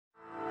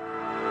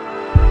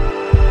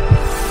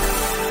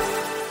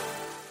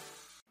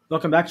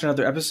Welcome back to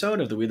another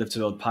episode of the We Live to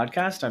Build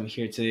podcast. I'm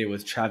here today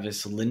with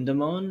Travis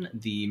Lindemon,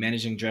 the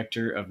managing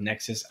director of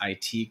Nexus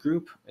IT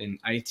Group, an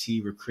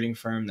IT recruiting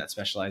firm that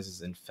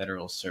specializes in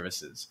federal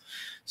services.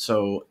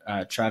 So,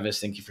 Travis,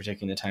 thank you for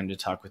taking the time to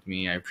talk with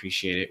me. I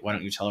appreciate it. Why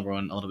don't you tell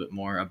everyone a little bit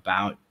more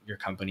about your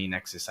company,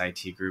 Nexus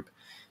IT Group,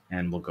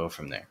 and we'll go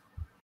from there.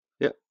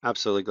 Yeah,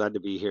 absolutely. Glad to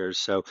be here.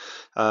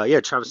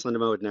 Travis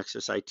Lindemo with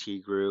Nexus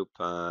IT Group.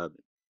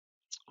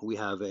 We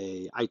have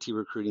a IT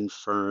recruiting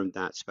firm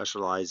that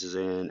specializes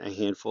in a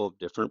handful of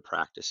different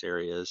practice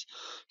areas.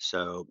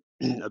 So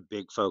a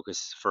big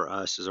focus for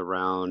us is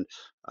around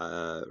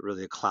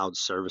really the cloud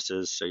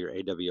services. So your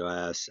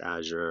AWS,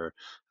 Azure,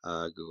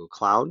 Google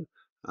Cloud.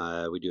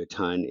 We do a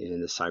ton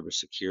in the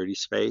cybersecurity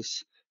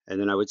space. And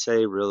then I would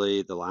say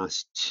really the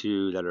last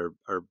two that are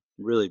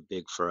really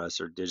big for us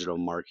are digital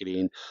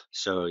marketing.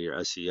 So your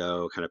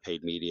SEO, kind of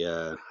paid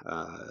media,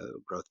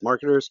 growth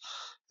marketers.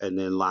 And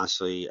then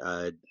lastly,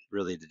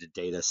 really the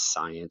data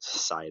science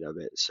side of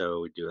it.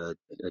 So we do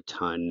a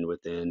ton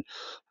within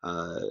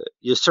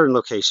certain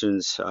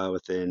locations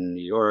within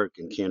New York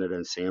and Canada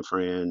and San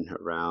Fran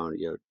around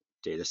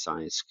data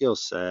science skill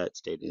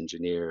sets, data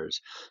engineers,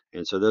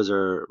 and so those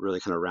are really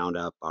kind of round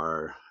up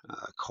our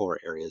core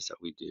areas that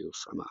we do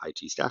from an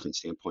IT staffing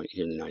standpoint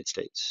here in the United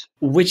States.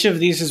 Which of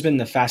these has been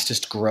the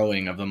fastest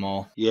growing of them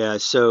all? Yeah,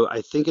 so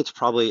I think it's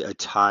probably a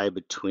tie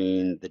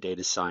between the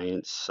data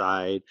science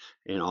side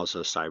and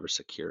also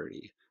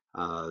cybersecurity.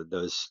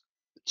 Those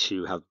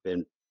two have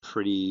been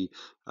pretty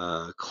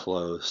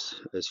close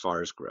as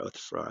far as growth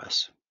for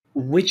us.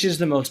 Which is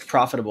the most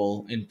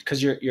profitable? And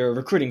because you're a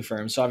recruiting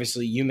firm, so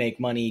obviously you make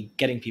money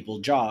getting people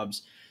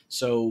jobs.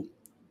 So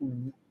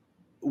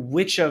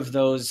which of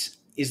those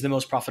is the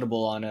most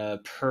profitable on a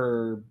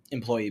per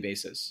employee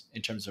basis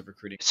in terms of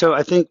recruiting? So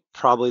I think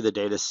probably the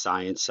data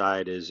science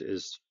side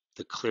is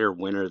the clear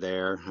winner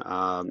there,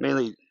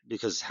 mainly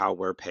because how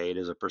we're paid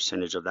is a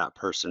percentage of that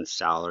person's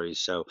salary.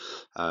 So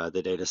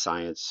the data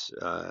science,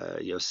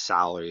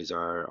 salaries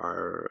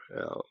are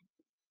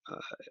uh,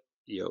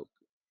 you know,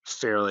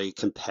 fairly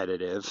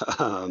competitive.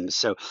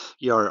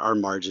 Our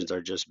margins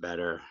are just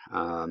better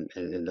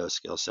in those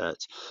skill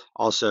sets.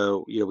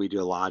 Also, we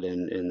do a lot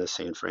in the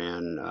San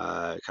Fran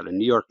kind of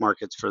New York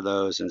markets for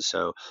those, and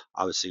so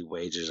obviously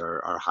wages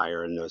are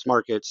higher in those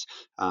markets.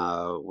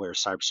 Where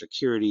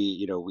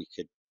cybersecurity, we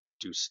could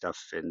do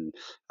stuff in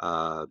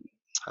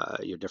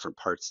different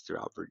parts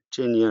throughout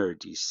Virginia or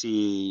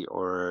DC,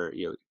 or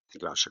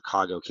think about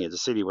Chicago,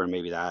 Kansas City, where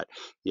maybe that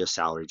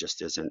salary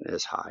just isn't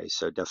as high.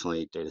 So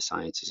definitely data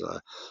science is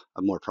a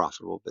more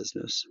profitable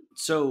business.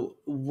 So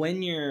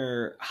when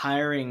you're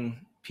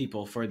hiring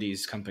people for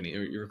these companies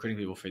or you're recruiting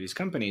people for these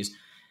companies,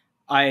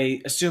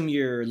 I assume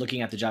you're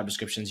looking at the job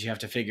descriptions. You have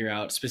to figure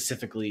out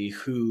specifically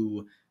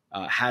who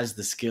has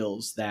the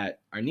skills that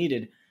are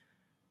needed.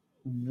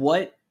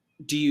 What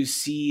do you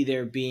see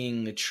there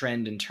being a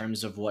trend in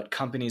terms of what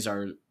companies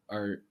are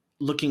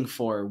looking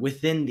for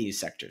within these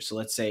sectors? So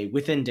let's say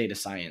within data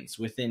science,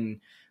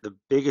 within The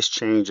biggest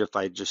change, if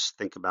I just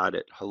think about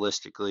it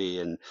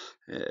holistically and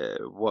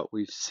what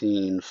we've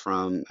seen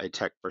from a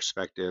tech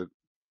perspective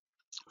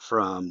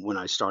from when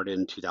I started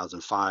in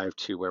 2005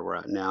 to where we're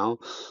at now,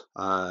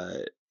 uh,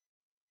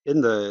 in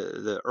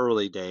the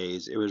early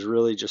days, it was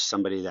really just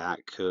somebody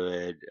that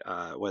could,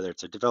 whether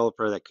it's a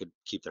developer that could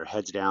keep their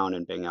heads down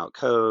and bang out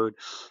code,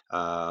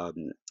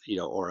 um,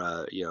 or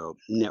a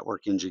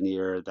network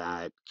engineer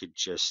that could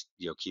just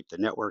keep the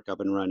network up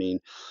and running.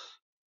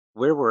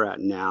 Where we're at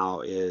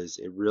now is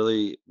it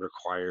really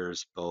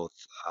requires both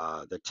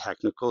the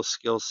technical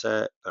skill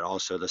set, but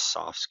also the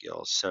soft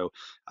skills. So,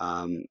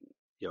 um,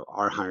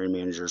 our hiring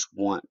managers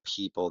want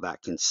people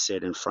that can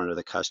sit in front of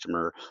the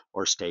customer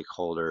or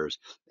stakeholders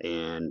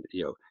and,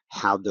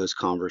 have those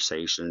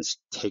conversations,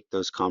 take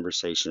those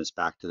conversations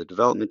back to the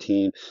development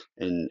team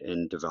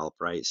and develop,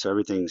 right? So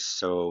everything's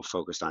so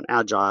focused on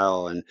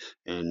agile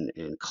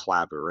and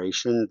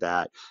collaboration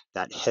that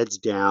heads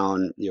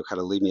down, kind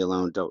of leave me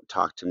alone, don't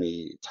talk to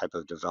me type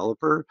of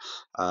developer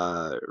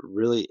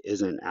really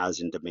isn't as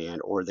in demand,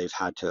 or they've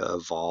had to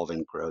evolve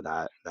and grow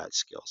that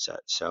skill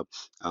set. So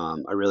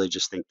I really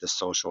just think the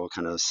social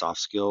kind of soft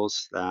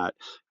skills that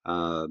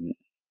um,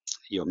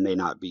 may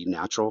not be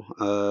natural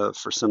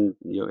for some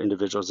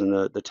individuals in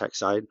the tech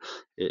side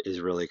is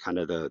really kind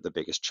of the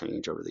biggest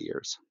change over the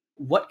years.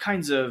 what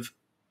kinds of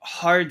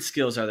hard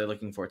skills are they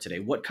looking for today?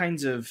 What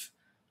kinds of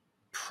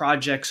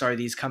projects are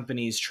these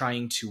companies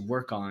trying to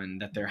work on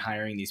that they're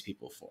hiring these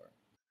people for?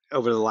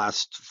 Over the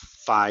last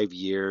 5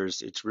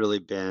 years, it's really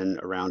been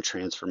around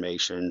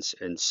transformations.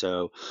 And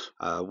so,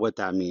 what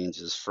that means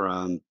is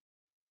from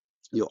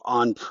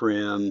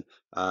on-prem,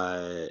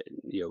 uh,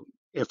 you know,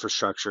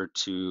 infrastructure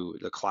to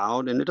the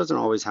cloud, and it doesn't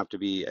always have to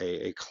be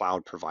a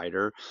cloud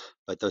provider,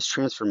 but those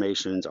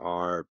transformations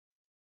are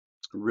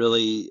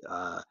really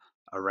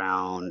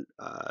around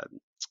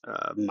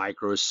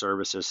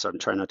microservices. So I'm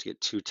trying not to get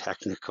too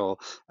technical,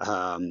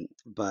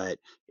 but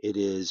it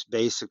is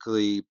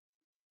basically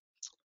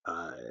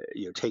uh,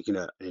 taking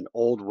an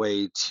old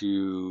way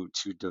to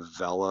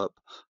develop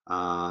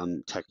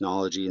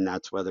technology, and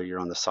that's whether you're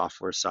on the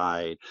software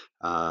side,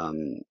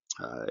 um,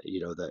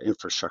 the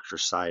infrastructure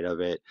side of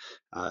it,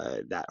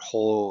 that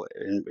whole,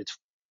 and it's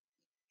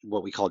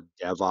what we call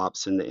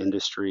DevOps in the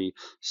industry.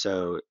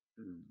 So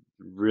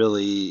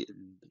really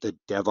the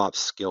DevOps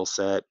skill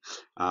set,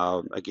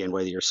 again,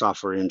 whether you're a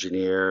software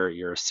engineer,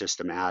 you're a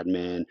system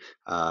admin,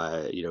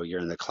 you're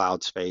in the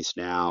cloud space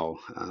now,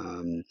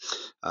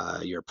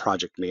 you're a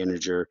project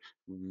manager.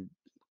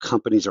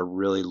 Companies are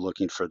really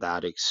looking for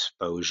that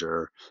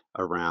exposure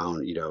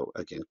around,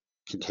 again,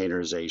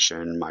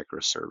 containerization,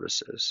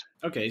 microservices.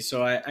 Okay,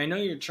 so I know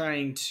you're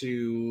trying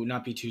to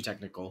not be too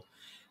technical,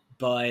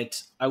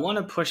 but I want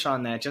to push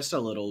on that just a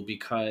little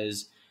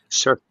because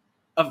Sure.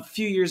 a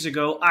few years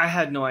ago I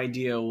had no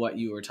idea what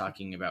you were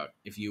talking about.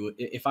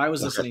 If I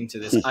was Okay. listening to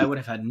this, I would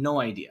have had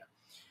no idea.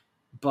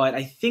 But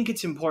I think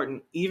it's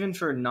important, even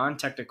for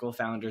non-technical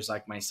founders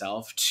like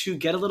myself, to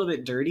get a little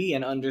bit dirty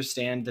and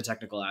understand the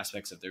technical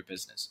aspects of their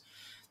business.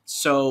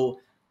 So,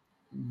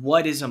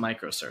 what is a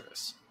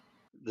microservice?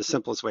 The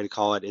simplest way to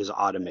call it is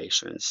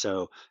automation.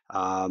 So,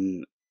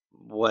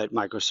 what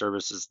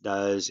microservices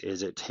does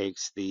is it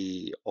takes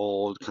the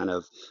old kind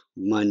of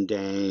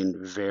mundane,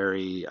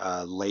 very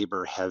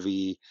labor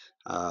heavy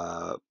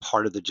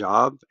part of the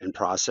job and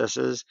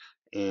processes,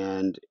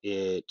 and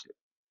it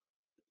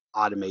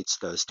automates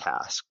those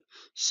tasks.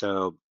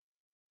 So,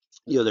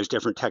 there's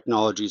different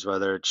technologies,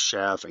 whether it's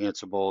Chef,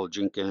 Ansible,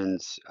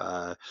 Jenkins.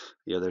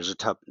 There's a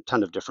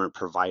ton of different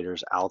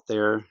providers out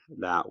there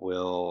that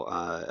will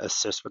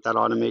assist with that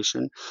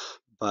automation.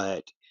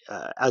 But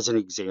as an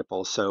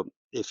example, so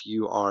if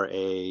you are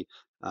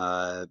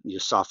your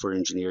software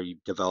engineer, you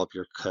develop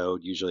your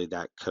code. Usually,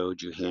 that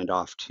code you hand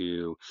off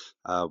to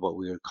what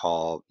we would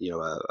call,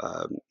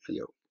 QA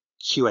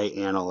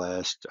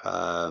analyst.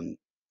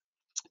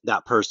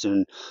 That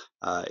person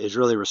is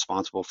really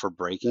responsible for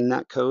breaking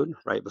that code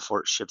right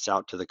before it ships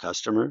out to the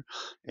customer.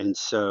 And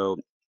so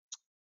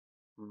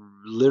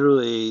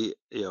literally,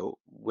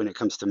 when it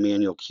comes to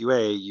manual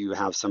QA, you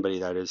have somebody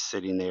that is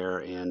sitting there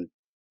and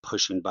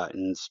pushing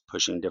buttons,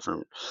 pushing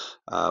different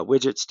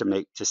widgets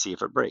to see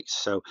if it breaks.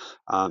 So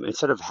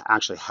instead of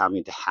actually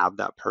having to have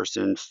that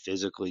person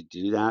physically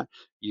do that,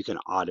 you can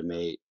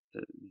automate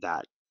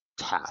that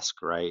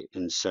task, right?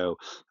 And so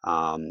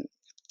um,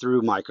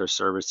 through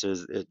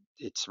microservices,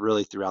 it's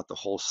really throughout the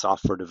whole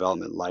software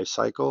development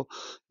lifecycle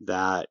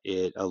that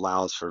it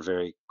allows for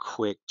very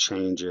quick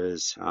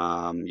changes,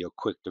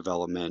 quick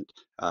development,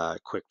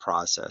 quick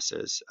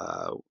processes,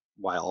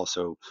 while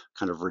also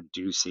kind of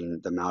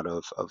reducing the amount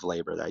of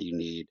labor that you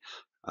need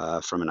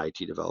from an IT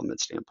development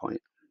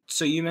standpoint.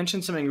 So, you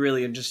mentioned something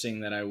really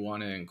interesting that I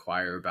want to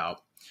inquire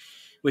about,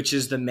 which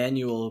is the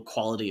manual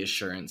quality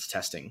assurance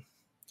testing.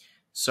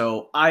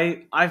 So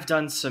I've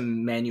done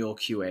some manual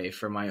QA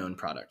for my own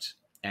product,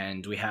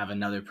 and we have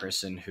another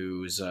person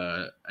who's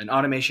an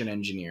automation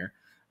engineer,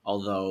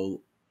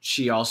 although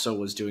she also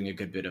was doing a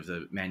good bit of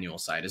the manual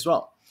side as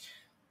well.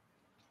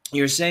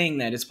 You're saying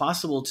that it's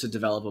possible to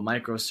develop a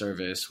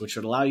microservice which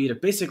would allow you to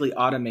basically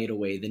automate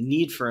away the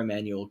need for a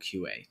manual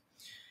QA.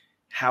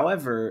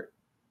 However,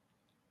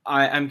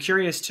 I'm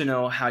curious to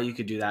know how you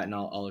could do that, and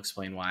I'll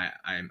explain why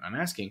I'm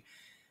asking.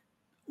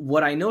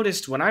 What I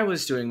noticed when I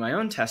was doing my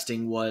own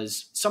testing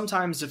was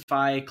sometimes if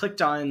I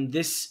clicked on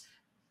this,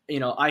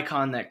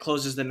 icon that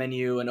closes the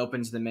menu and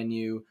opens the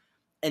menu,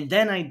 and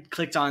then I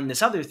clicked on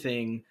this other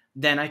thing,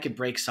 then I could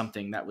break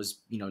something that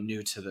was,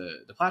 new to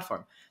the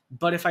platform.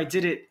 But if I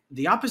did it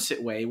the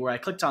opposite way, where I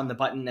clicked on the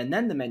button and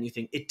then the menu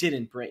thing, it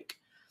didn't break.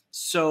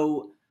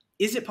 So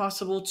is it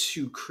possible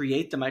to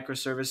create the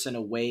microservice in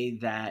a way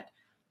that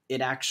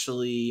it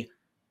actually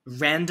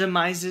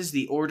randomizes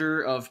the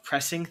order of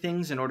pressing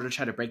things in order to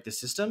try to break the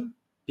system?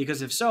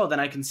 Because if so, then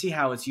I can see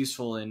how it's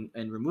useful in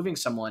removing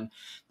someone,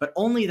 but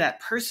only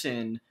that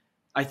person,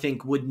 I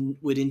think,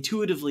 would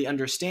intuitively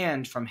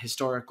understand from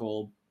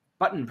historical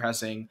button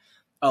pressing,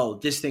 oh,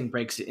 this thing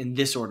breaks in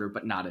this order,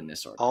 but not in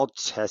this order. All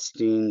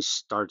testing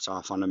starts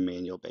off on a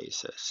manual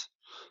basis.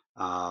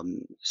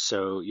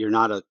 So you're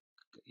not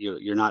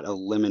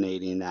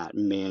eliminating that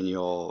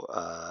manual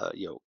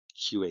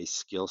QA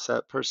skill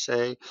set per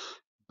se,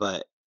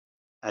 but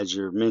as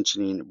you're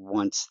mentioning,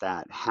 once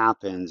that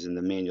happens and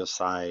the manual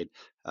side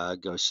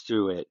goes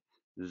through it,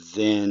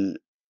 then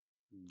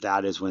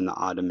that is when the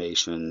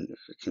automation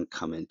can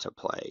come into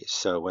play.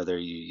 So whether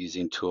you're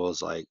using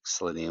tools like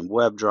Selenium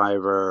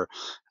WebDriver,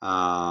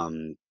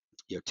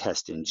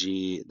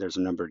 TestNG, there's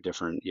a number of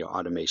different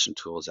automation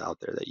tools out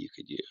there that you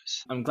could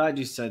use. I'm glad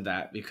you said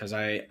that because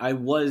I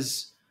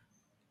was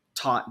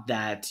taught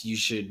that you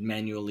should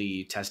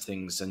manually test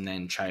things and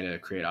then try to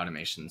create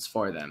automations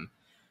for them.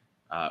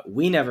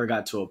 We never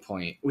got to a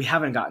point, we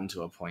haven't gotten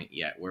to a point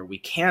yet where we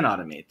can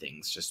automate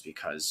things just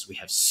because we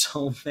have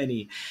so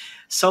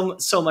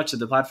much of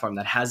the platform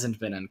that hasn't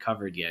been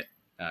uncovered yet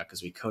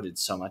because we coded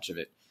so much of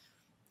it.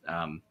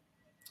 Um,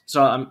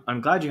 so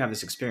I'm glad you have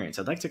this experience.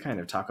 I'd like to kind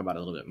of talk about it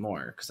a little bit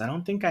more because I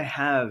don't think I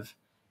have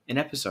an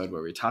episode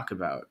where we talk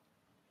about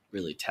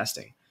really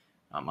testing.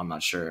 I'm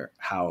not sure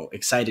how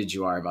excited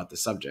you are about the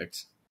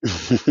subject.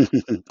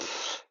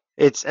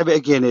 It's, I mean,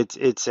 again,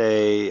 it's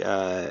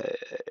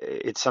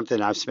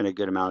something I've spent a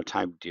good amount of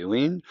time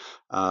doing.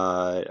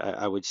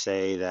 I would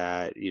say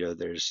that,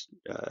 there's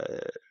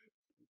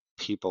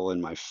people in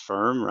my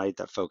firm, right,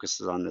 that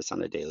focuses on this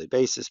on a daily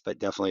basis, but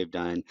definitely have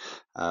done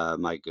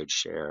my good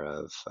share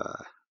of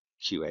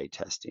QA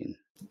testing.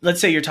 Let's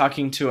say you're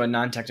talking to a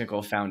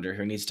non-technical founder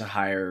who needs to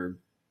hire,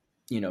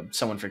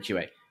 someone for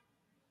QA.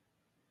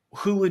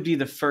 Who would be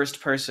the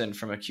first person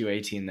from a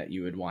QA team that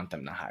you would want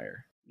them to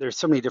hire? There's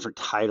so many different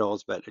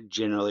titles, but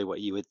generally what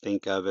you would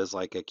think of as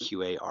like a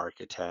QA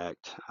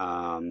architect.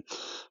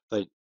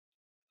 But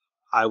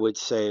I would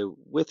say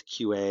with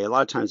QA, a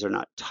lot of times they're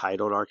not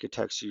titled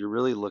architects. So you're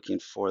really looking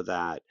for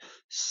that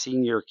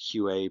senior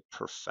QA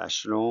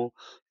professional.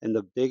 And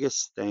the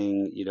biggest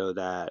thing,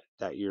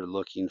 that you're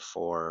looking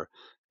for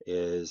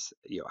is,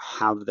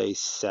 have they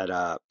set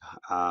up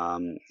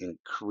and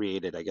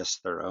created, I guess,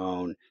 their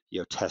own,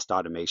 test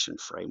automation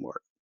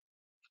framework.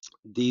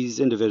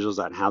 These individuals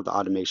that have the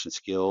automation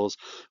skills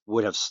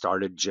would have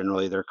started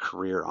generally their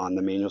career on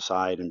the manual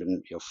side and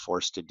been,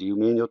 forced to do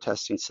manual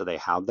testing, so they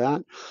have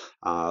that.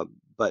 Uh,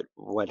 but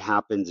what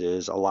happens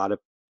is a lot of,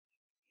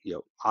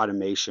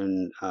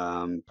 automation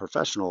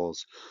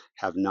professionals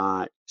have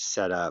not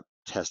set up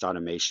test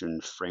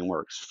automation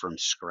frameworks from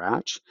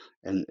scratch,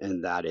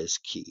 and that is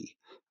key.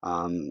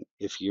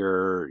 If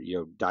you're,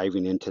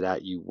 diving into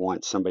that, you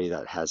want somebody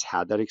that has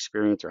had that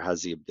experience or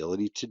has the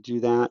ability to do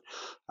that.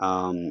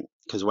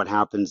 Because what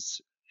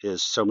happens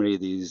is so many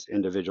of these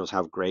individuals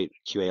have great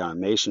QA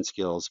automation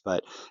skills,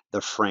 but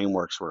the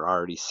frameworks were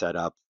already set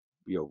up,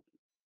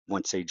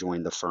 once they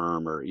join the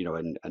firm or,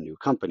 a new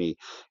company,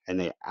 and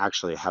they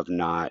actually have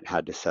not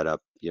had to set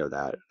up,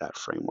 that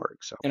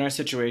framework. So In our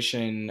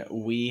situation,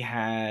 we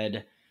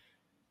had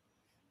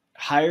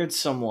hired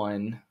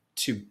someone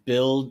to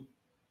build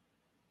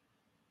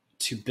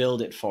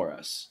it for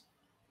us,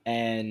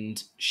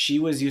 and she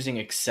was using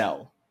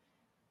Excel,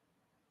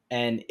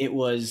 and it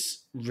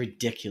was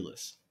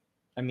ridiculous.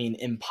 I mean,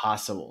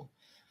 impossible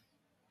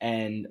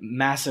and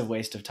massive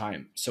waste of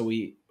time. So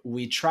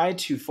we tried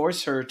to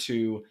force her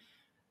to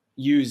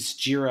use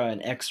Jira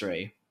and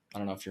X-Ray. I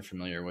don't know if you're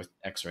familiar with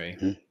X-Ray.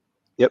 mhm.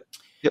 Yep.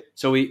 Yep.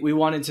 So we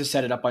wanted to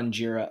set it up on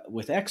Jira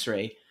with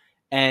X-Ray,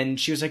 and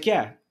she was like,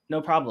 "Yeah,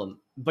 no problem."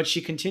 But she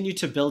continued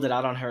to build it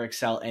out on her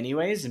Excel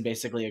anyways, and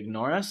basically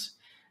ignore us.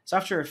 So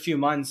after a few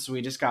months,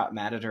 we just got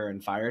mad at her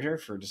and fired her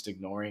for just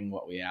ignoring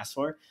what we asked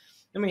for.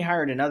 Then we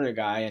hired another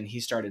guy, and he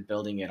started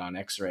building it on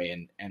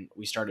X-Ray, and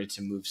we started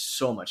to move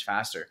so much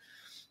faster.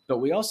 But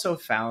we also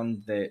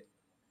found that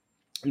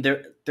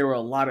there were a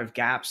lot of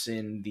gaps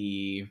in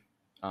the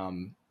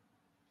um,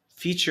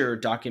 feature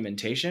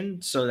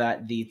documentation, so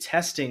that the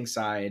testing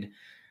side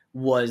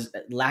was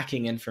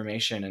lacking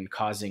information and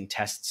causing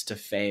tests to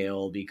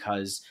fail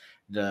because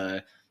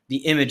the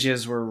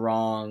images were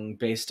wrong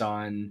based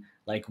on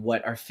like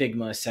what our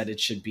Figma said it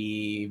should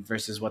be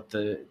versus what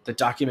the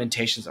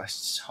documentations are.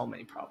 So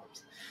many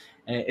problems,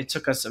 and it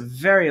took us a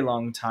very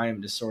long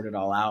time to sort it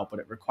all out, but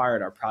it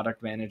required our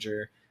product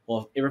manager,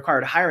 well, it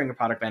required hiring a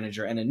product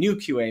manager and a new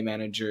QA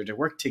manager to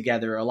work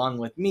together along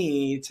with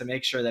me to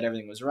make sure that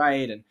everything was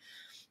right. And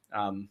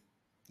um,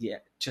 yeah,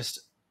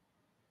 just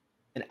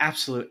an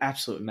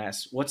absolute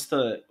mess. What's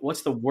the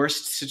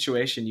worst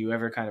situation you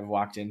ever kind of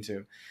walked into?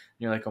 And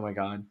you're like, oh my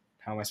god,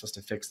 how am I supposed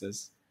to fix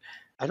this?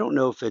 I don't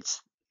know if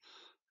it's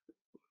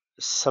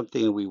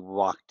something we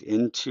walked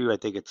into. I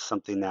think it's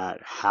something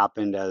that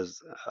happened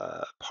as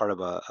part of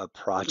a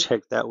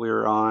project that we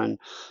were on.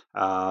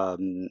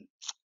 Um,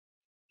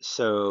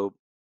 so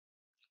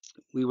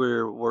we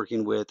were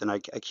working with, and I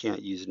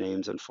can't use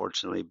names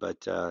unfortunately,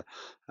 but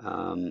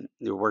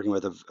we were working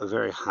with a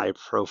very high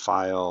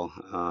profile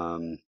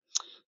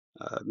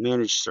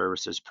managed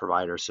services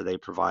provider. So they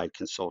provide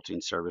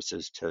consulting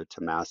services to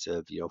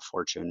massive,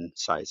 Fortune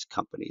sized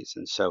companies.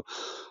 And so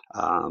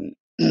um,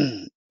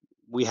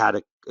 we had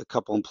a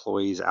couple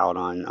employees out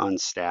on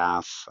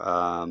staff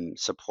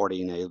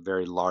supporting a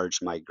very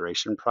large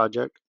migration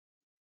project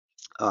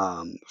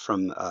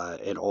from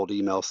an old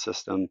email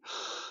system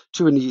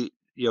to a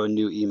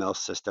new email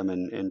system,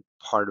 and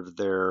part of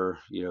their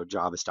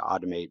job is to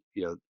automate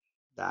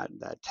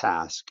that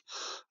task.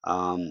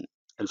 Um,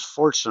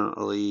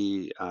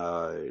 Unfortunately,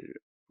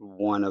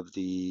 one of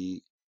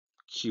the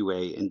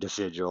QA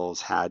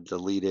individuals had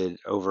deleted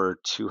over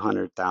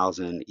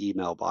 200,000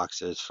 email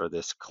boxes for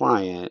this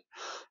client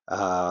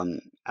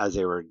as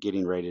they were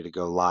getting ready to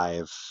go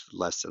live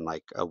less than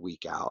like a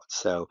week out.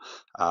 So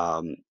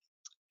um,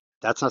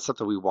 that's not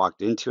something we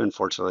walked into.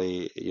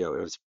 Unfortunately,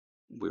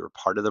 we were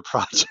part of the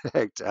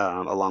project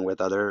along with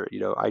other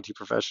IT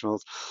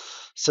professionals.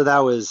 So that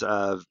was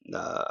a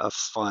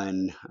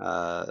fun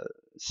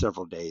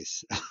several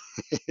days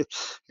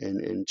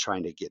in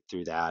trying to get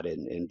through that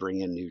and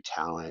bring in new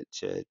talent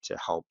to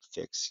help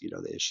fix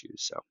the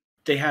issues. So.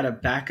 They had a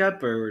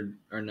backup or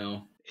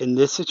no? In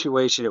this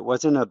situation, it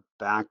wasn't a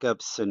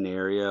backup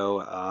scenario.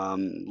 A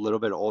little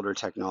bit older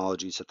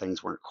technology, so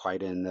things weren't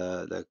quite in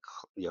the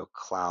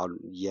cloud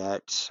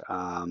yet.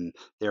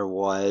 There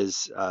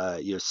was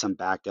some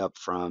backup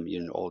from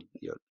an old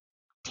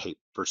tape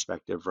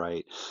perspective,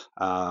 right?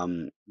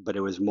 But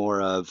it was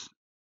more of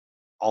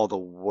all the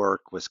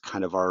work was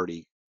kind of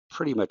already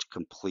pretty much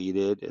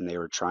completed, and they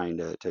were trying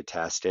to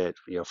test it,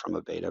 from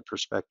a beta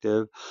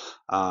perspective.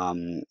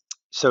 Um,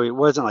 so it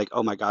wasn't like,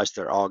 oh my gosh,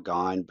 they're all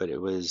gone, but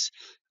it was,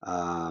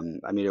 I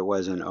mean, it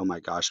was an oh my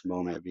gosh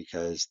moment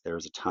because there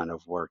was a ton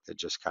of work that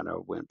just kind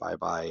of went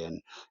bye-bye,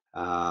 and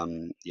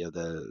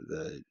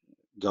the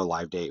go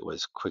live date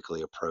was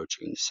quickly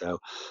approaching. So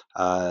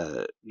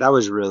that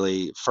was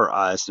really for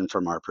us and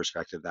from our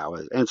perspective, that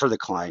was, and for the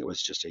client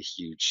was just a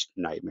huge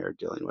nightmare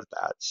dealing with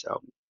that.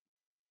 So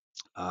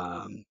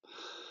um,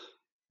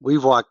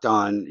 we've walked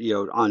on,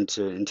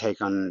 onto and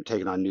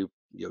taken on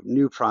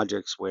new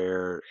projects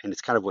where, and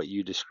it's kind of what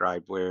you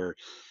described, where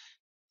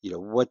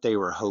what they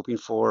were hoping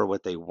for,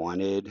 what they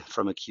wanted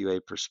from a QA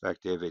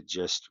perspective, it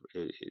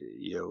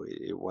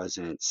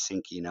wasn't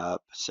syncing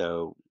up.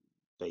 So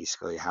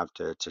basically, have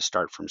to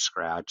start from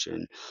scratch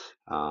and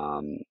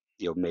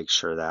make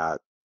sure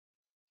that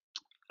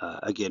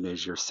again,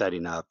 as you're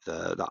setting up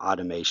the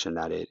automation,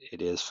 that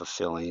it is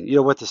fulfilling,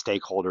 what the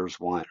stakeholders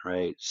want,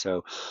 right?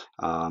 So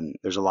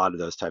there's a lot of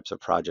those types of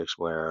projects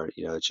where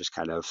it's just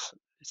kind of,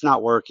 it's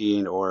not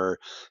working, or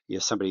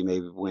somebody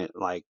maybe went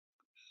like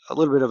a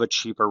little bit of a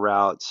cheaper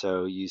route,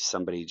 so use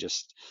somebody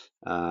just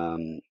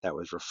that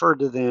was referred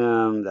to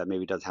them that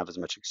maybe doesn't have as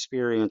much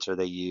experience, or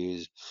they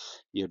use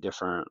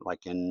different,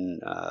 like in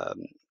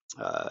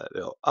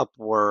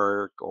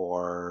Upwork,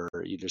 or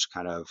you just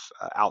kind of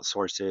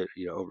outsource it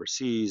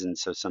overseas. And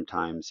so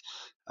sometimes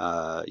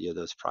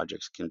those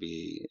projects can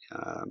be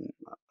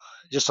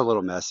just a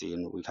little messy,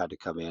 and we've had to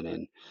come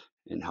in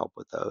and help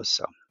with those.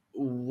 So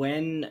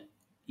When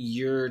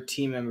your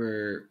team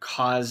member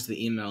caused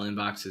the email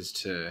inboxes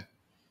to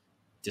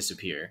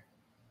disappear,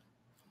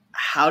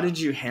 how did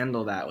you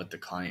handle that with the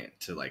client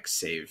to like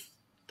save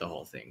the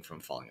whole thing from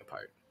falling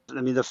apart?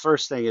 I mean, the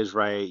first thing is,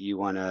 right, you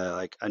want to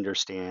like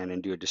understand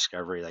and do a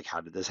discovery, like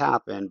how did this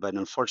happen? But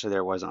unfortunately,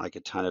 there wasn't like a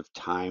ton of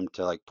time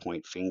to like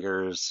point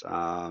fingers,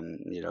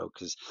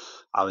 because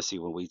obviously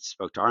when we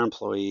spoke to our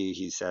employee,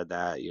 he said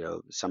that,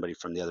 somebody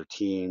from the other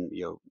team,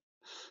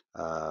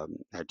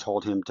 had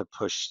told him to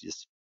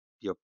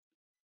you know,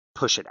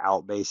 push it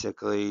out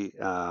basically.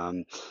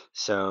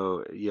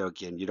 So,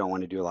 again, you don't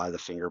want to do a lot of the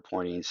finger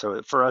pointing.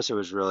 So for us, it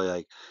was really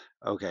like,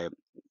 okay,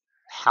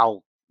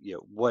 how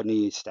what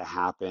needs to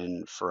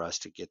happen for us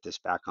to get this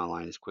back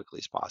online as quickly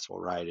as possible,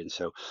 right? And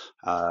so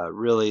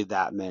really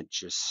that meant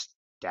just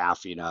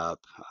staffing up,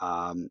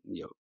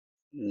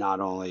 not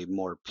only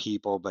more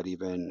people, but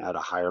even at a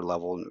higher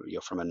level,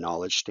 from a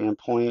knowledge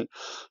standpoint,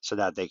 so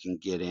that they can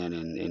get in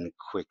and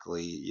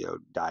quickly,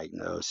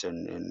 diagnose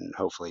and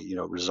hopefully,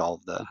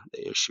 resolve the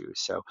issue.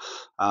 So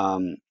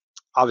um,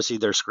 obviously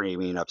they're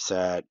screaming,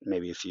 upset,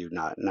 maybe a few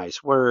not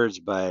nice words,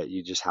 but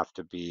you just have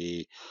to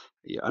be,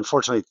 yeah,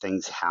 unfortunately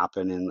things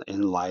happen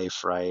in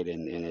life, right?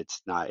 And it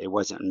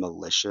wasn't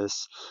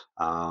malicious.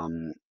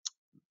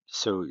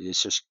 So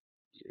it's just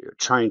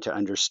trying to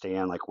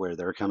understand like where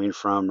they're coming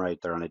from, right?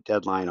 They're on a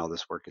deadline, all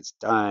this work is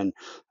done.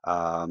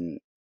 um,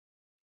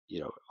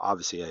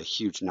 Obviously a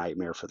huge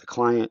nightmare for the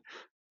client,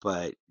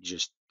 but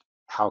just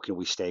how can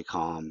we stay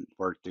calm,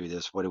 work through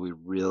this? What do we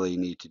really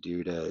need to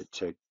do to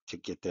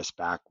get this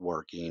back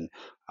working?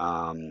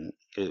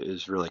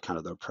 Is really kind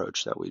of the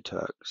approach that we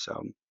took.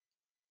 So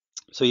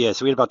yeah,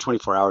 so we had about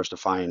 24 hours to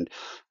find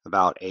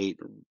about 8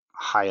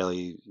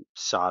 highly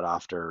sought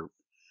after,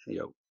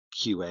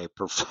 QA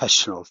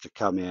professionals to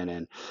come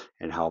in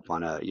and help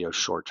on a,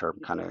 short term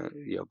kind of,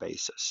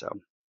 basis. So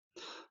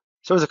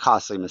it was a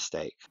costly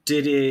mistake.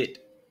 Did it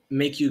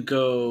make you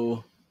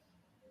go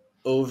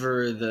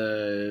over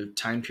the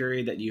time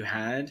period that you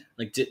had?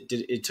 Like, did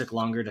it took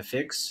longer to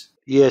fix?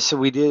 Yeah, so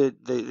we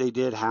did. They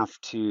did have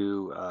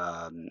to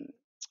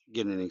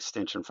get an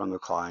extension from the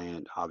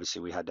client.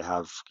 Obviously, we had to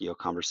have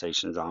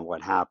conversations on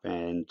what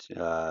happened.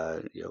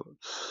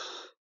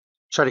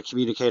 Try to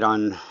communicate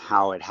on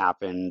how it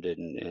happened,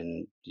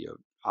 and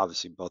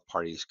obviously both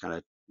parties kind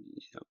of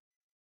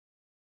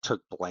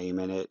took blame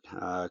in it,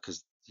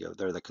 because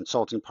they're the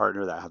consulting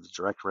partner that have the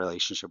direct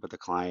relationship with the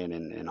client,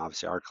 and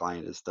obviously our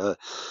client is the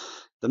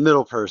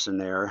middle person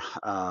there.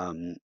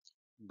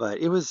 But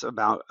it was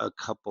about a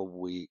couple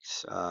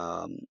weeks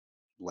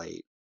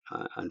late,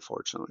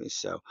 unfortunately.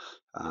 So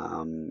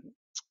um,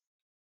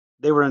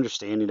 they were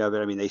understanding of it.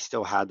 I mean, they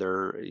still had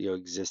their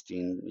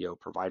existing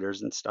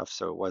providers and stuff,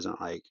 so it wasn't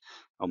like,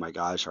 oh my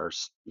gosh, our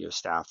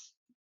staff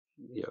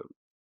you know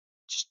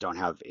just don't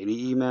have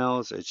any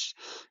emails.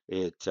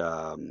 It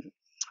uh,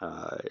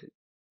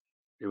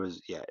 it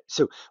was, yeah.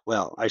 So,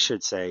 well, I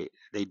should say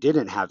they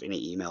didn't have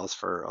any emails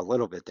for a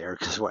little bit there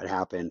because what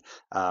happened.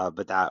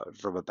 But that,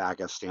 from a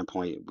backup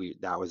standpoint, we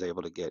that was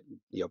able to get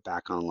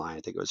back online.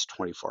 I think it was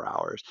 24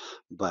 hours,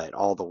 but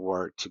all the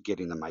work to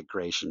getting the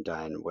migration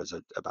done was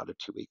about a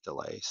 2 week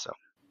delay. So.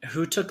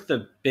 Who took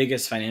the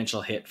biggest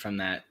financial hit from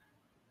that?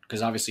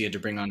 Because obviously you had to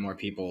bring on more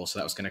people, so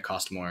that was going to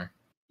cost more.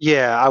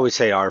 Yeah, I would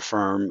say our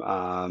firm.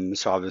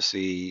 So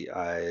obviously,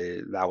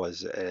 that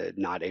was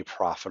not a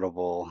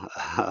profitable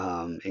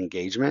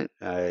engagement.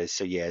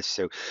 So yes,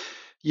 so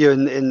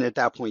and at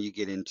that point you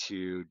get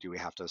into, do we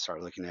have to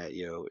start looking at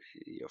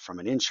from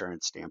an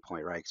insurance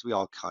standpoint, right? Because we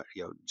all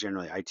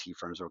generally IT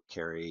firms will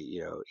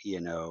carry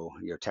E&O,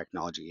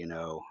 technology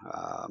E&O,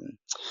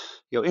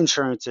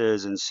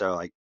 insurances, and so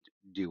like,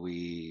 do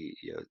we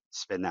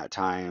spend that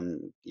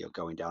time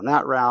going down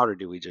that route, or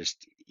do we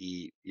just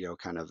eat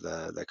kind of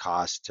the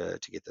cost to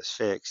get this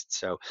fixed?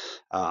 So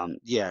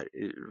yeah,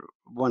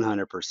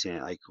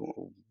 100%, like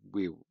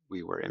we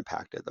we were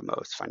impacted the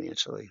most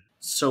financially.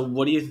 So,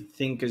 what do you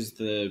think is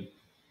the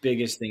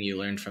biggest thing you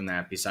learned from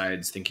that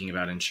besides thinking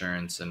about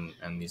insurance and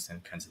these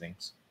kinds of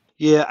things?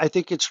 Yeah, I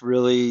think it's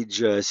really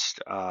just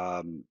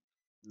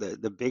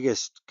the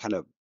biggest kind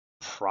of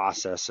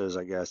processes,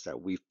 I guess,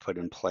 that we've put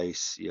in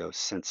place,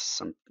 since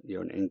some,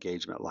 an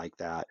engagement like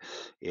that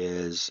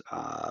is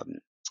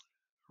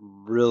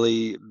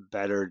really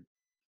better,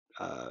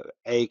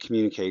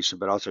 communication,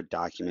 but also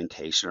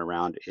documentation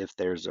around if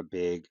there's a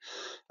big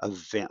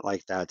event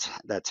like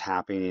that's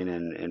happening,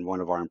 and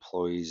one of our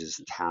employees is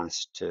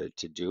tasked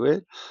to do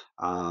it.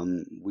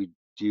 We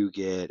do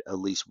get at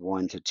least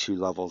 1 to 2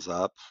 levels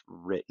up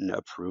written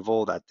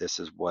approval that this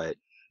is what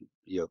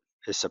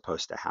is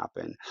supposed to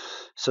happen.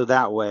 So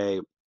that way,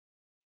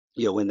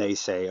 when they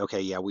say, okay,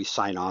 yeah, we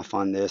sign off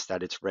on this,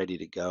 that it's ready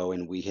to go,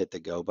 and we hit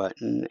the go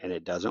button and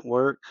it doesn't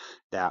work,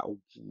 that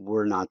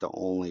we're not the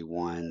only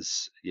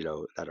ones,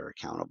 that are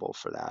accountable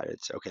for that.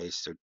 It's okay.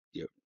 So,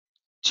 you know,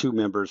 2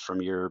 members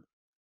from your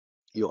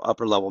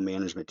upper level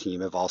management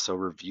team have also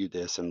reviewed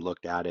this and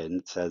looked at it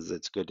and says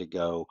it's good to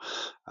go.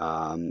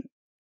 Um,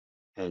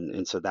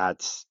 and so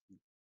that's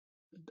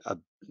a,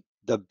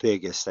 the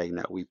biggest thing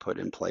that we put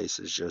in place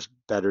is just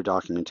better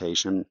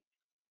documentation,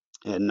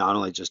 and not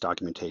only just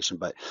documentation,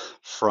 but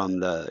from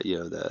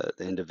the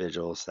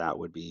individuals that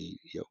would be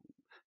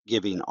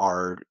giving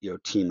our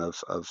team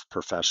of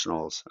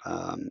professionals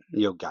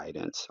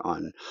guidance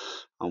on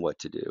what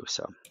to do.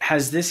 So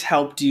Has this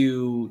helped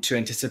you to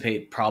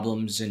anticipate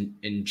problems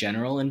in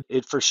general? And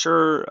it for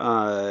sure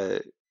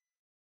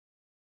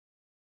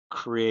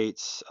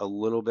creates a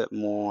little bit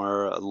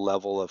more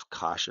level of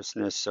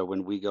cautiousness. So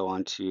when we go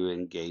on to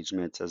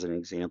engagements, as an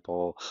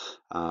example,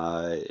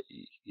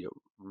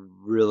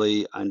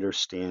 really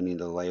understanding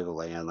the lay of the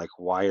land, like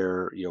why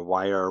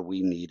are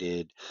we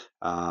needed?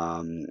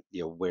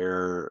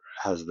 Where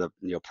has the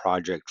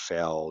project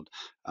failed?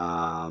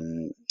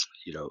 Um,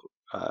 you know.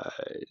 Uh,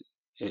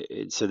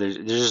 so there's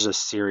just a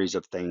series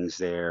of things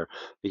there,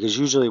 because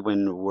usually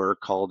when we're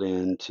called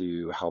in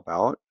to help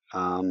out,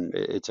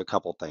 it's a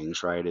couple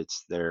things, right?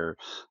 It's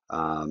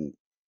um,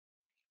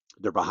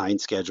 they're behind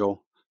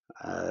schedule.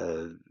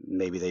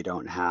 Maybe they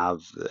don't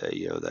have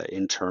the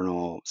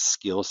internal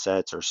skill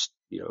sets, or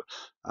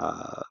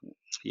uh,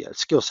 yeah,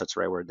 skill sets,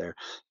 right word there,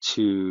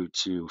 to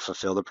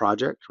fulfill the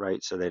project,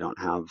 right? So they don't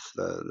have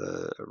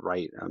the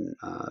right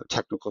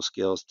technical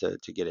skills to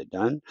get it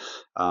done,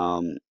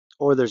 um,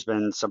 or there's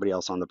been somebody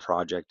else on the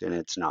project and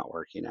it's not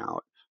working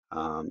out.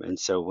 And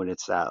so when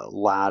it's that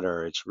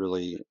latter, it's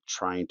really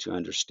trying to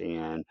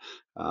understand,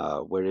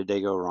 where did they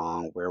go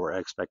wrong? Where were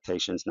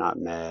expectations not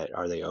met?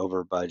 Are they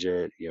over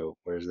budget?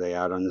 Where's they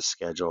out on the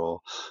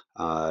schedule?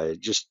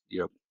 Just,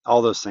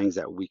 all those things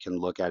that we can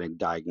look at and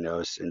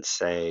diagnose and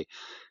say,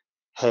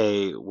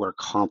 hey, we're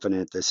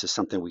confident this is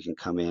something we can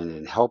come in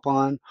and help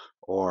on,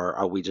 or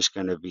are we just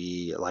going to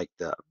be like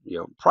the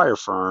prior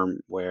firm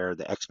where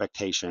the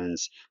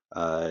expectations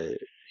are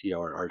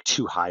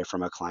too high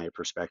from a client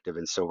perspective,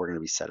 and so we're going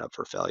to be set up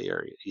for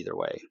failure either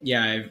way.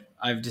 yeah,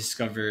 I've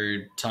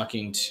discovered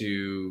talking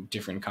to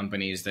different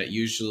companies that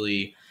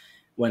usually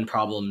when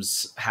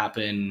problems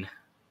happen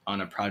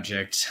on a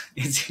project,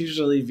 it's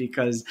usually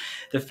because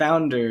the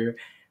founder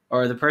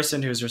or the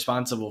person who's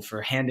responsible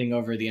for handing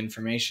over the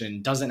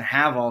information doesn't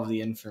have all of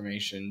the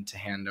information to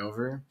hand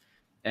over.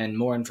 And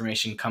more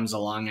information comes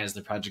along as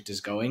the project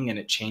is going, and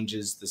it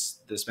changes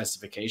the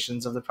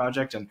specifications of the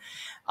project. And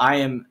I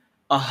am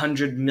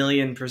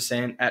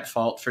 100,000,000% at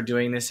fault for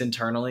doing this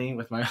internally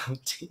with my own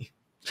team.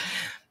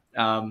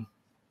 Um,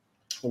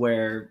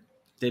 where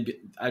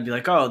I'd be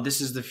like, oh, this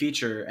is the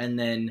feature. And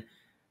then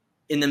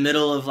in the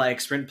middle of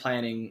like sprint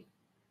planning,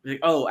 like,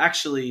 oh,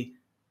 actually,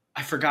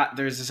 I forgot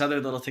there's this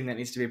other little thing that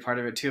needs to be a part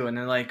of it too. And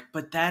they're like,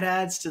 but that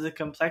adds to the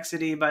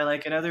complexity by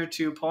like another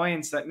 2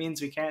 points. That means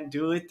we can't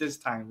do it this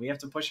time. We have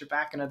to push it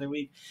back another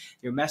week.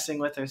 You're messing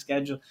with our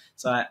schedule.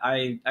 So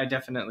I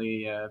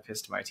definitely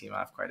pissed my team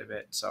off quite a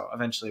bit. So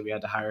eventually we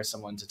had to hire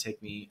someone to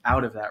take me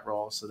out of that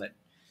role so that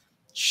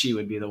she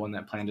would be the one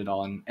that planned it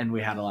all. And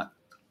we had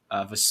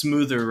of a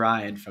smoother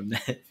ride from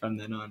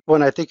then on. Well,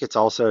 and I think it's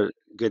also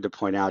good to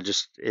point out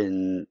just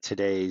in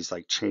today's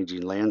like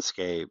changing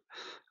landscape,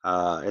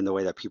 and the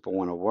way that people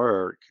want to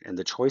work and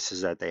the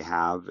choices that they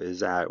have is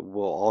that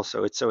will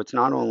also it's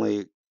not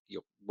only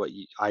what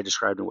I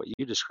described and what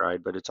you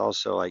described, but it's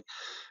also like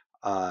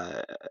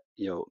uh,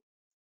 you know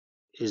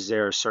is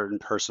there a certain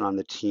person on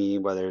the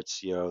team, whether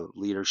it's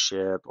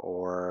leadership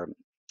or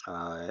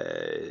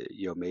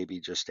maybe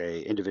just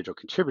a individual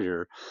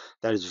contributor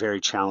that is very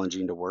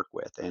challenging to work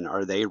with, and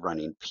are they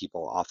running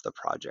people off the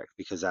project?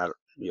 Because that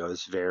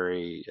is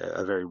very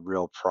a very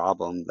real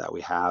problem that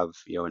we have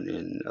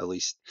in at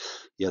least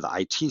the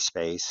IT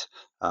space,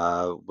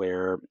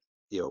 where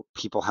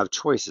people have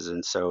choices,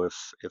 and so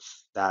if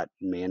that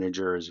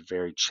manager is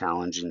very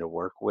challenging to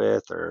work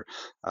with, or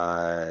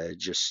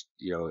just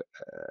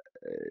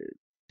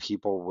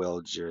people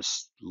will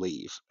just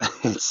leave.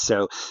 And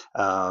so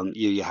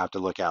you have to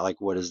look at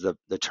like what is the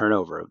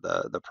turnover of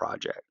the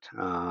project,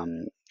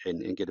 and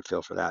get a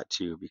feel for that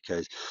too,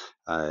 because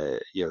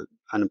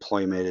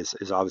unemployment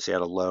is obviously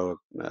at a low,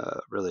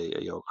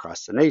 really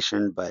across the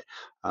nation, but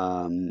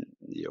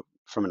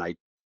from an IT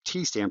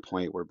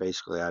standpoint, we're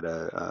basically at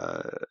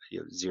a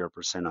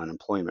 0%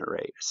 unemployment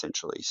rate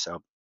essentially.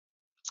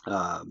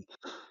 Um,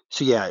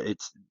 so yeah,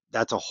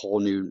 that's a whole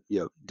new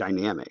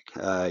dynamic.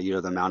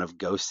 The amount of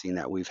ghosting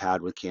that we've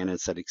had with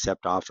candidates that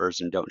accept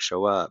offers and don't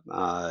show up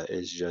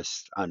is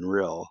just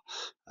unreal.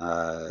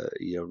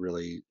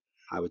 Really,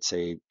 I would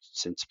say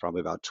since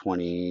probably about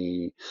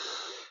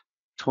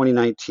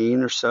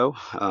 2019 or so,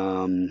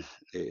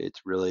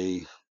 it's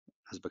really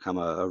has become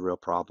a real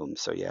problem.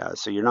 So yeah,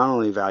 so you're not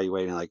only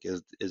evaluating like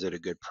is it a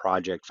good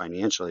project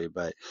financially,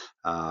 but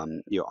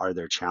are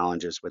there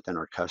challenges within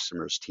our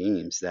customers'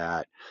 teams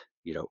that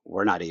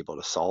we're not able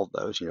to solve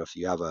those. If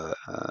you have a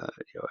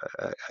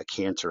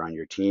cancer on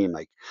your team,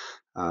 like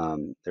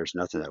there's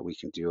nothing that we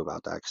can do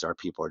about that because our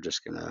people are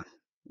just gonna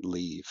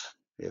leave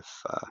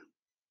if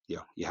you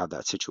have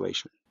that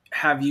situation.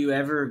 Have you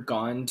ever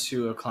gone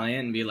to a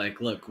client and be like,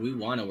 look, we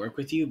want to work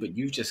with you, but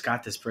you've just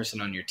got this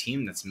person on your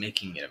team that's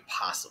making it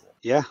impossible?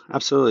 Yeah,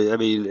 absolutely. I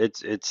mean,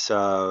 it's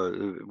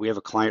we have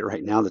a client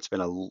right now that's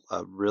been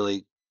a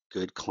really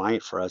good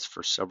client for us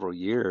for several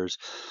years,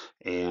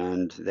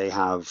 and they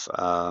have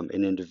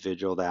an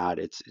individual that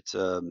it's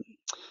not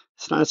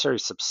necessarily a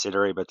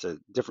subsidiary, but it's a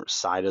different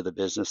side of the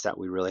business that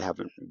we really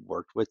haven't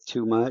worked with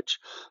too much,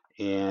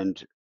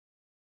 and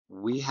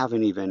we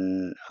haven't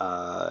even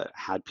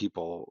had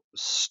people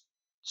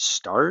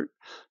start,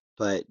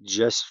 but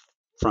just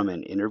from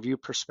an interview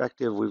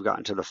perspective, we've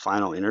gotten to the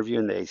final interview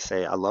and they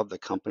say, I love the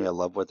company, I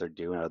love what they're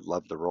doing, I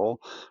love the role,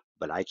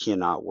 but I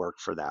cannot work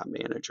for that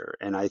manager.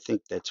 And I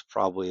think that's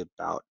probably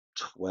about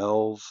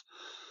 12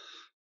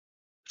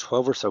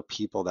 or so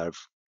people that have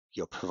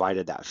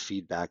provided that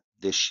feedback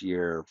this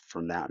year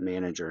from that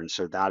manager. And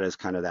so that is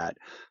kind of that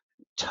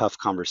tough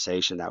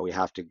conversation that we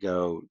have to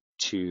go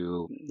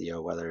to,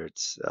 whether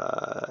it's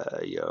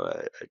you know,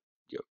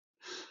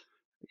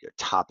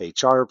 top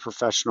HR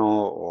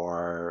professional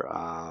or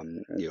a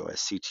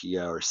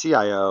CTO or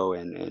CIO,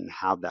 and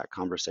have that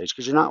conversation,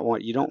 because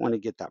you don't want to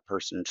get that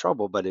person in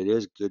trouble, but it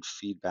is good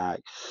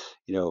feedback,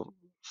 you know,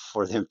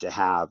 for them to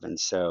have. And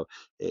so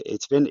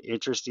it's been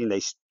interesting.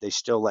 They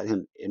still let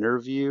him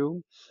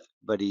interview,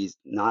 but he's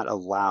not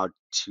allowed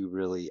to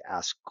really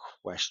ask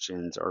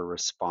questions or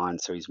respond.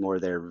 So he's more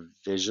there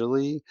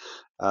visually,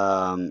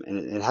 and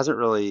it hasn't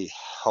really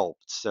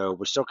helped. So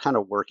we're still kind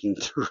of working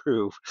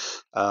through.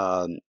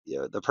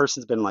 The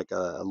person's been like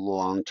a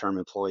long-term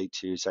employee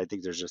too, so I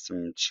think there's just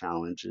some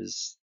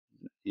challenges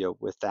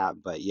with that.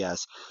 But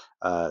yes,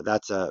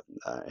 that's an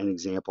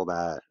example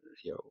that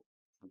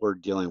we're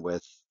dealing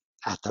with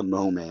at the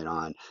moment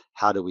on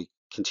how do we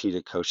continue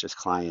to coach this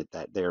client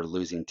that they're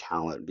losing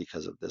talent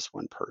because of this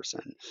one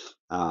person.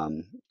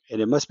 um, and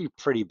it must be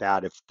pretty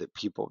bad if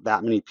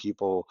that many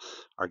people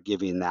are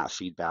giving that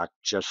feedback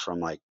just from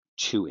like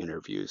two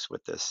interviews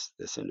with this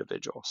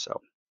individual.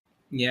 So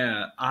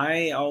Yeah,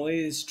 I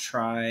always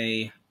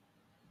try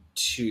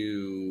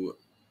to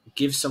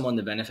give someone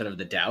the benefit of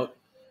the doubt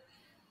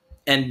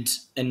and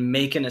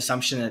make an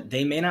assumption that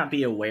they may not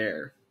be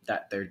aware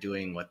that they're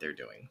doing what they're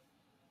doing.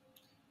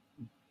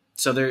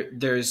 So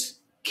there's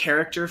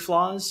character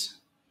flaws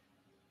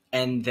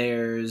and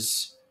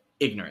there's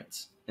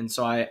ignorance. And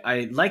so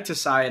I like to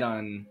side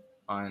I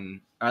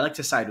like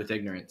to side with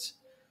ignorance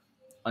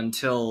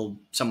until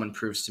someone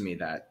proves to me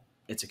that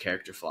it's a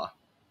character flaw.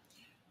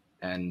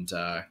 And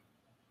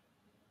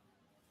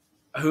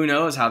who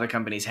knows how the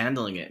company's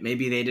handling it?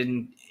 Maybe they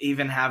didn't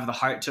even have the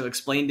heart to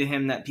explain to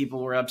him that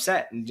people were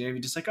upset, and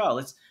maybe just like,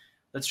 oh,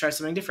 let's try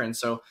something different.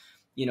 So,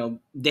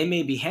 they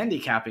may be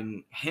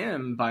handicapping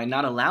him by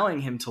not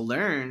allowing him to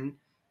learn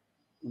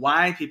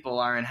why people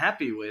are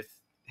unhappy with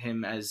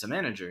him as a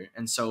manager,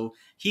 and so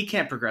he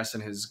can't progress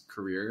in his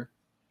career,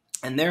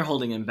 and they're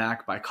holding him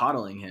back by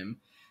coddling him.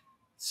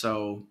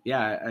 So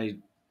yeah, I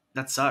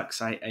that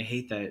sucks. I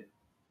hate that.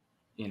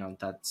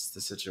 That's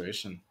the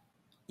situation.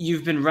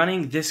 You've been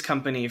running this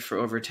company for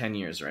over 10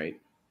 years, right?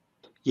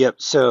 yep.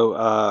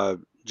 So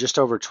just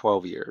over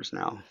 12 years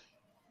now.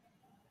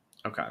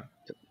 Okay.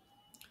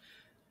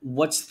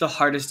 What's the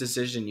hardest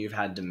decision you've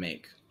had to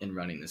make in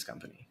running this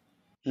company?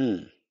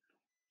 Hmm.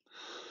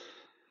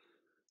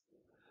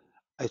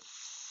 I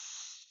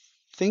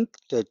think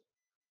the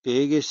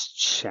biggest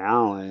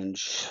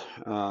challenge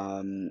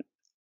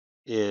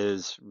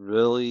is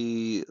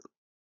really,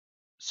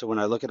 so when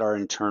I look at our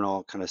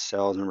internal kind of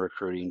sales and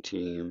recruiting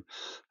team,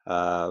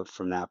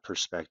 from that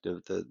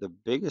perspective, the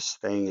biggest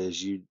thing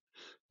is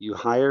you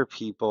hire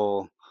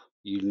people,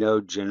 you know,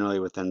 generally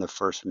within the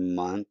first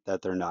month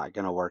that they're not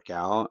going to work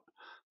out,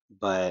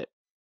 but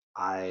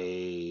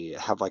I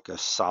have like a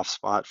soft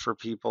spot for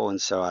people,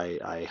 and so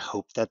I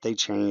hope that they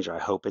change. I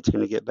hope it's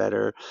going to get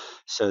better.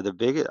 So the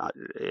biggest,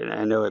 and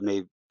I know it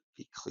may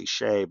be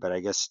cliche, but I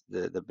guess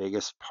the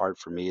biggest part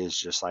for me is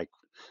just like,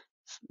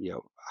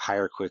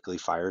 hire quickly,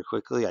 fire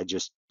quickly. I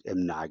just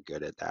am not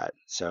good at that.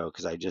 So,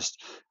 because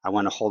I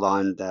want to hold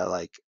on that,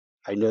 like,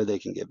 I know they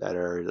can get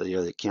better.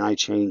 Can I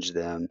change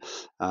them?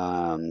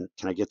 Can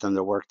I get them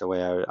to work the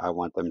way I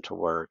want them to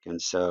work?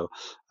 And so,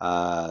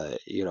 I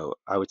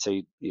would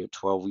say,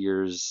 12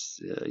 years,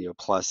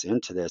 plus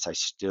into this, I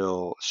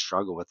still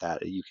struggle with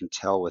that. You can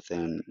tell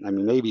within, I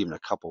mean, maybe even a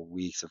couple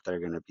weeks if they're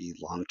going to be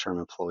long-term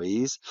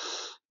employees,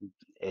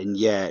 and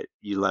yet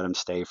you let them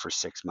stay for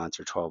 6 months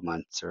or 12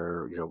 months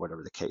or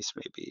whatever the case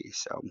may be.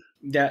 So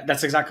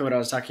That's exactly what I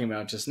was talking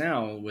about just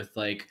now with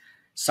like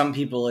some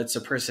people it's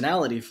a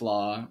personality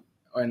flaw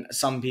and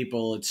some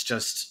people it's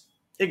just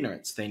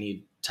ignorance. They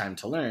need time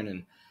to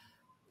learn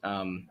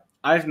and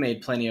I've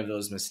made plenty of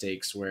those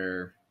mistakes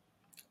where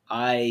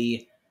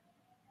I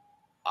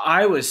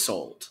I was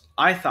sold.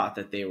 I thought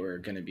that they were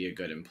going to be a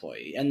good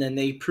employee and then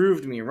they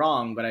proved me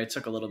wrong, but I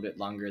took a little bit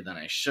longer than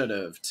I should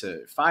have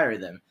to fire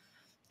them.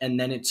 And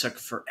then it took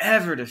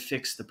forever to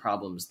fix the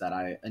problems that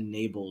I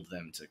enabled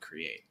them to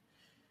create.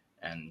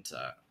 And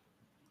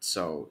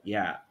so,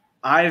 yeah,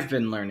 I've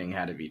been learning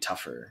how to be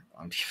tougher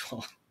on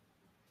people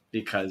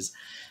because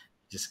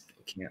just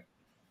can't.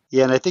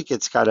 yeah, and I think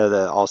it's kind of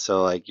the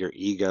also like your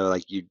ego,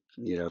 like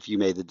if you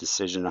made the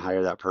decision to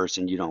hire that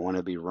person, you don't want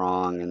to be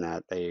wrong and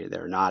that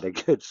they're not a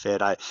good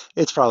fit.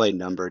 It's probably a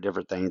number of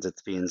different things.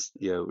 It's being,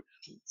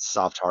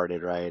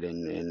 soft-hearted, right?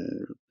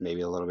 And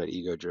maybe a little bit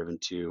ego driven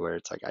too, where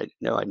it's like, I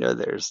know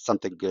there's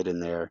something good in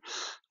there.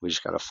 We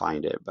just got to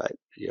find it. But,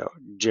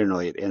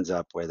 generally it ends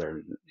up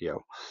whether,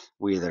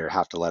 we either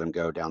have to let them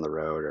go down the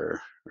road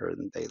or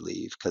they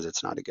leave because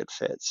it's not a good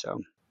fit.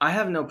 So I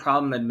have no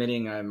problem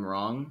admitting I'm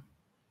wrong.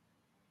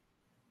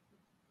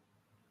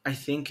 I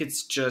think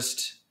it's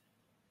just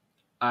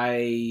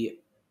I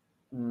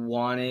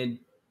wanted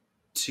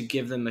to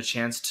give them a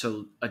chance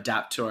to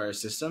adapt to our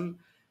system,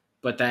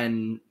 but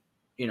then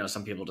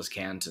some people just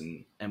can't,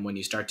 and when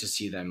you start to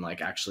see them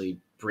like actually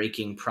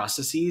breaking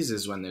processes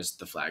is when there's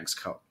the flags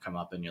come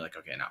up, and you're like,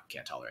 okay, no,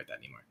 can't tolerate that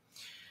anymore.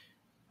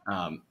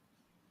 Um,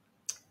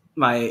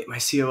 my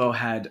COO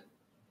had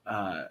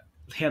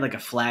he had like a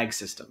flag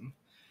system.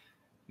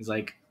 He's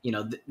like,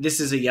 this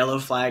is a yellow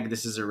flag,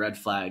 this is a red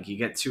flag. You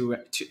get three,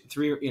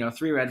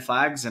 three red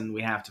flags, and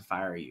we have to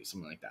fire you,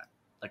 something like that,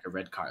 like a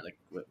red card, like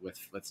with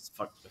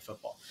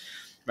football.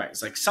 Right?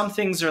 It's like some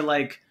things are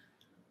like,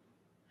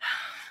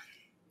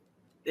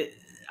 it,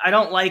 I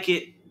don't like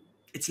it.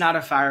 It's not a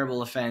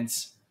fireable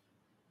offense.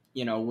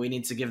 We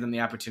need to give them the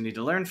opportunity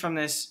to learn from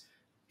this.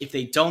 If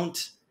they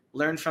don't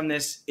learn from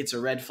this, it's a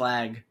red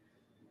flag.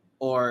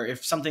 Or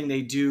if something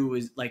they do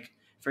is like,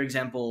 for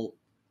example,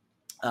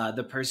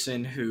 the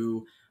person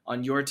who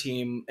on your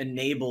team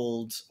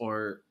enabled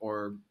or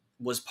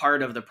was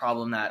part of the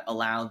problem that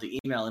allowed the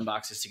email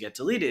inboxes to get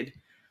deleted,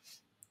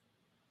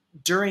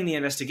 during the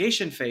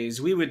investigation phase,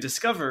 we would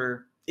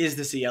discover, is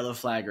this a yellow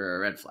flag or a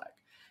red flag?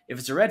 If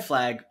it's a red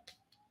flag,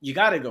 you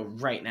got to go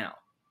right now.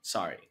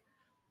 Sorry.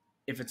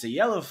 If it's a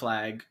yellow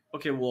flag,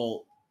 okay,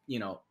 well,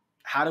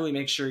 how do we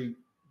make sure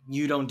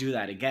you don't do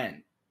that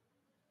again?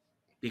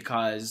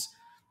 Because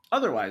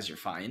otherwise you're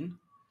fine.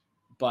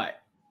 But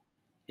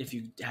if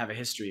you have a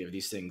history of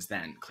these things,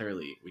 then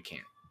clearly we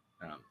can't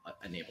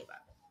enable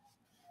that.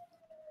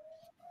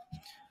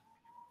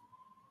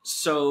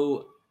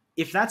 So,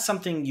 if that's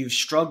something you've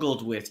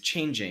struggled with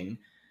changing,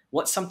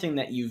 what's something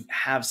that you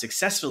have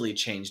successfully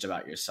changed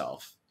about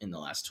yourself in the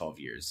last 12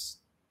 years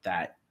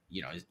that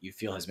you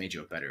feel has made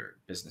you a better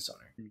business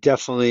owner?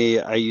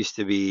 definitely, I used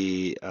to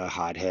be a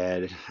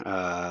hothead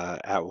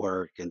at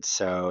work, and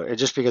so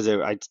just because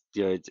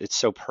it's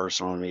so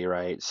personal to me,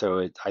 right?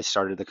 So I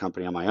started the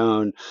company on my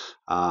own.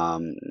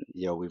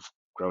 We've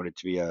grown it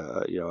to be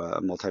a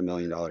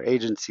multi-million dollar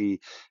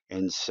agency,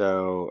 and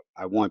so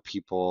I wanted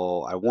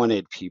people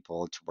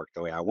to work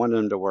the way I wanted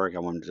them to work. I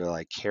wanted them to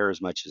like care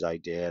as much as I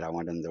did. I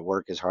wanted them to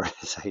work as hard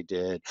as I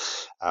did.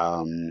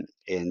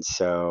 And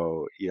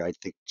so, I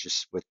think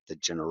just with the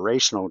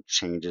generational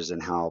changes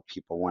and how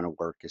people want to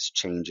work as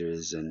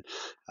changes and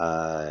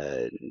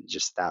uh,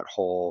 just that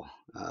whole,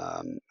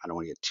 I don't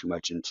want to get too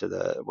much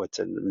into what's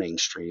in the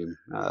mainstream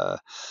uh,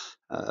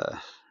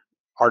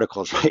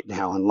 articles right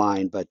now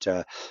online, but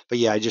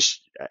yeah, I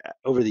just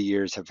over the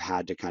years have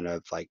had to kind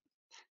of like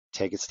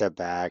take a step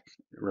back,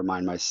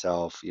 remind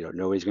myself,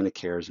 nobody's going to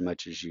care as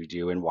much as you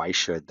do, and why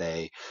should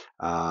they?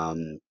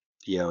 Um,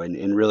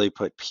 and really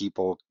put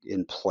people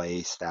in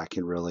place that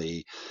can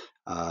really,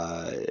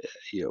 uh,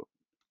 you know,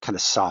 kind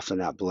of soften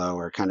that blow,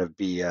 or kind of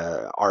be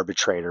a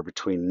arbitrator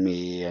between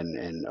me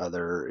and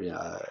other,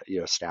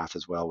 staff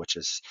as well, which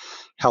has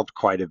helped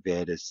quite a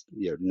bit. Is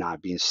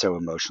not being so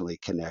emotionally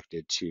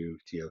connected to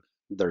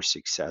their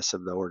success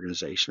of the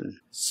organization.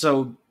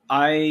 So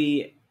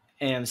I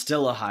am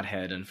still a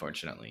hothead,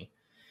 unfortunately,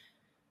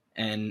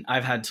 and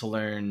I've had to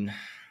learn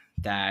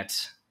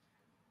that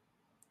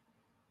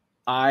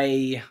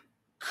I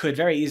could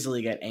very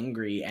easily get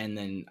angry, and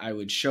then I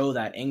would show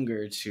that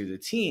anger to the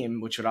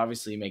team, which would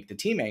obviously make the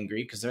team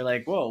angry because they're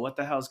like, "Whoa, what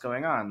the hell's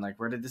going on? Like,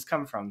 where did this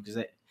come from?"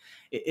 Because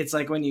it's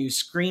like when you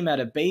scream at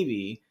a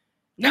baby,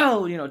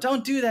 "No,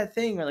 don't do that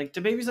thing," or like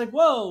the baby's like,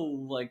 "Whoa,"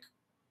 like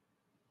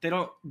they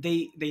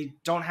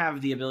don't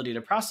have the ability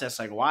to process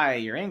like why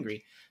you're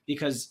angry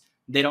because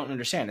they don't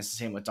understand. It's the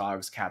same with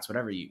dogs, cats,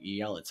 whatever. You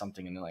yell at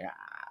something and they're like,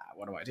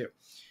 what do I do?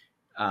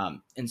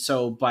 And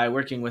so by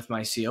working with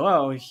my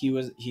COO,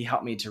 he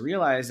helped me to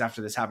realize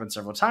after this happened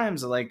several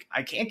times that like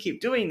I can't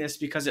keep doing this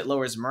because it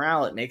lowers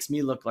morale. It makes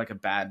me look like a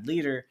bad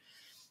leader,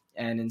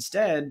 and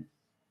instead,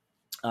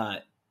 uh,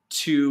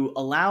 to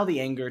allow the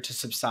anger to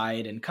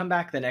subside and come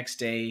back the next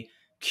day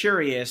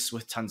curious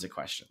with tons of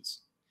questions.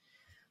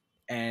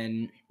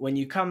 And when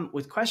you come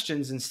with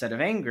questions instead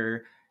of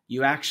anger,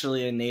 you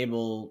actually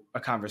enable a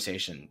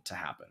conversation to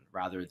happen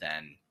rather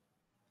than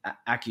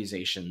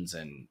accusations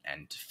and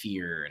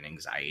fear and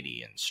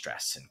anxiety and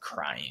stress and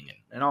crying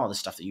and all the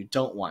stuff that you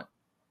don't want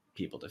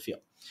people to feel.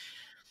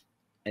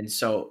 And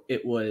so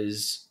it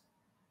was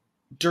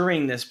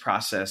during this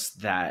process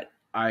that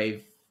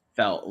I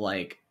felt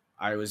like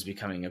I was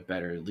becoming a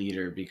better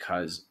leader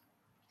because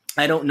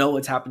I don't know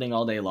what's happening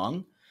all day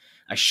long.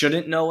 I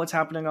shouldn't know what's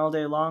happening all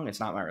day long. It's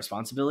not my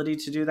responsibility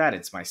to do that.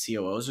 It's my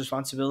COO's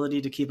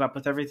responsibility to keep up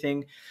with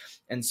everything.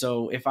 And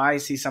so if I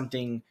see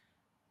something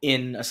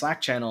in a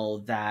Slack channel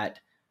that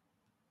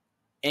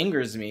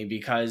angers me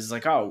because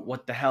like, oh,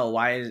 what the hell,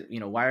 why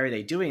are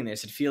they doing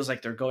this? It feels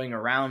like they're going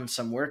around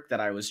some work that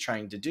I was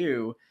trying to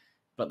do,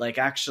 but like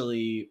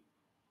actually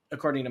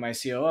according to my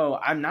COO,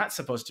 I'm not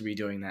supposed to be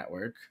doing that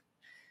work,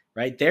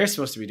 right? They're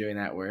supposed to be doing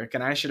that work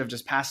and I should have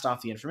just passed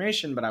off the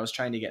information, but I was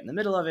trying to get in the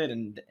middle of it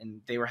and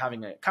they were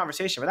having a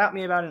conversation without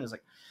me about it. And it was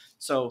like,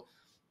 so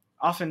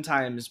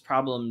oftentimes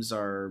problems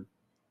are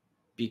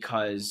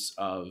because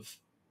of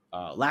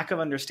lack of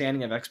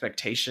understanding of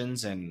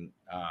expectations and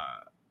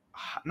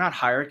not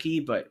hierarchy,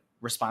 but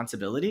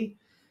responsibility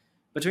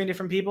between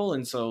different people.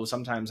 And so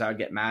sometimes I would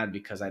get mad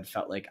because I'd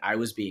felt like I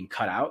was being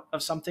cut out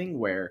of something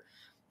where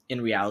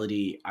in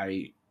reality,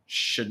 I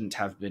shouldn't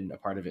have been a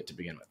part of it to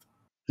begin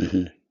with.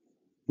 Hmm.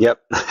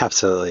 Yep,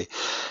 absolutely.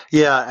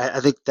 Yeah, I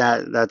think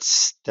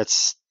that's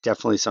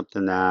definitely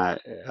something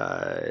that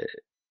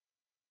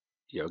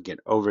again,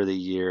 over the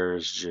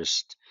years,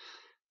 just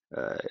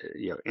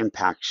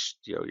impacts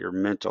your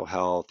mental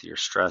health, your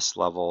stress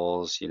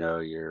levels,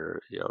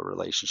 your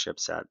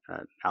relationships at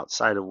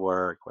outside of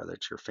work, whether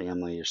it's your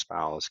family, your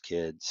spouse,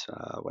 kids,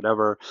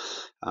 whatever.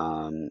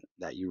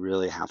 That you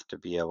really have to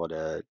be able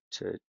to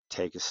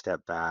take a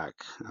step back.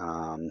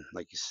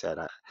 Like you said,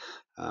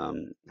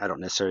 I don't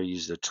necessarily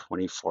use the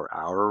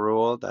 24-hour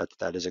rule.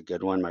 That is a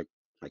good one.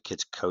 My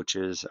kids'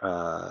 coaches,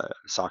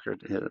 soccer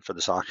for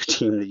the soccer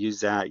team, that use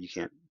that. You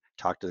can't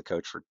talk to the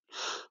coach for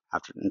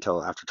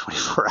until after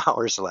 24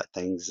 hours to let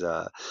things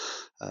uh,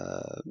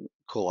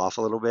 cool off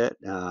a little bit.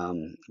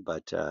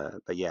 But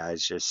yeah,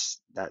 it's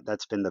just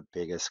that's been the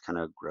biggest kind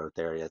of growth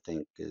area, I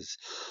think, is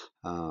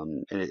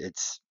and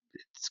it's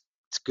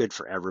good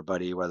for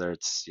everybody, whether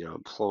it's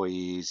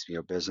employees,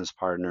 business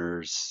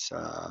partners,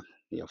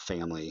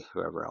 family,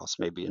 whoever else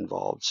may be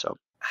involved. So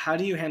How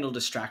do you handle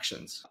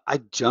distractions? I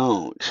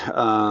don't.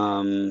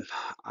 I'm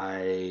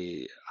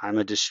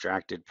a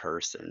distracted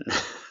person,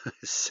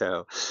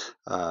 so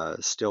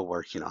still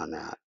working on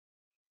that.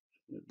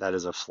 That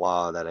is a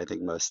flaw that I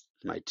think most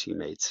of my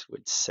teammates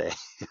would say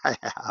I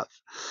have.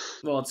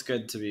 Well, it's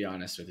good to be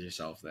honest with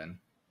yourself then.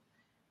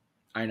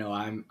 I know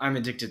I'm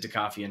addicted to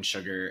coffee and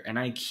sugar and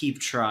I keep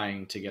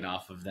trying to get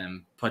off of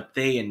them, but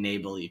they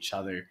enable each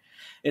other.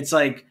 It's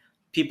like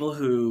people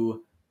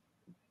who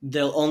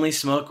they'll only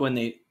smoke when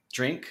they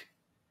drink,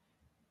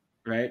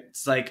 right?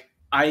 It's like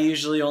I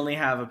usually only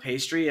have a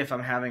pastry if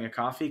I'm having a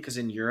coffee because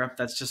in Europe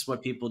that's just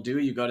what people do.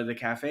 You go to the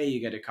cafe, you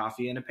get a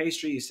coffee and a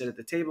pastry, you sit at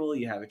the table,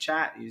 you have a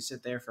chat, you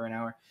sit there for an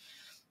hour.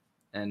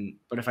 And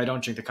but if I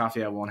don't drink the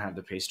coffee, I won't have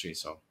the pastry.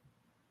 So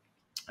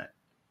I,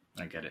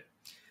 I get it.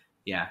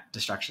 Yeah,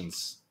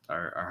 distractions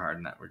are hard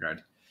in that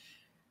regard.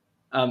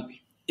 Um,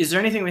 is there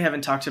anything we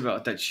haven't talked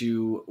about that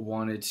you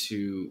wanted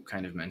to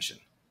kind of mention?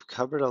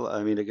 Covered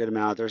I mean, a good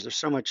amount. There's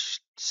so much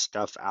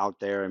stuff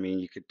out there. I mean,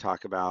 you could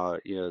talk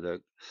about,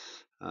 the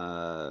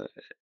uh,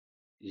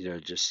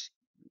 just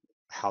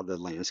how the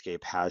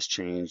landscape has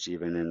changed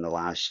even in the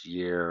last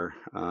year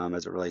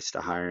as it relates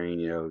to hiring.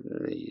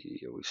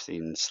 We've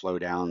seen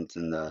slowdowns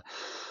in the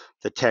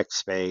tech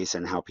space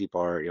and how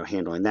people are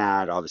handling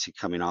that. Obviously,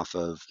 coming off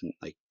of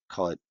like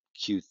call it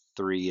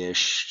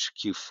Q3-ish,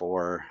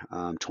 Q4,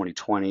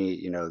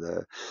 2020.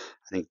 I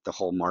think the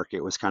whole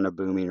market was kind of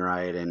booming,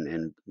 right?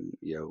 And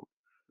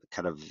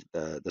kind of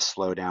the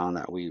slowdown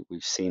that we've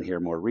seen here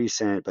more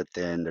recent, but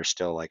then there's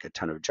still like a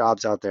ton of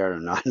jobs out there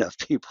and not enough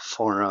people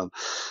for them,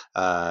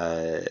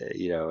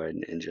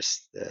 and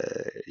just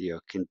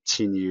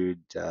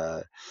continued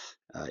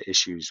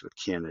issues with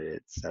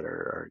candidates that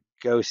are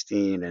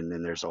ghosting, and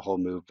then there's a whole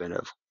movement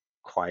of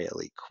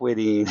quietly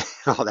quitting,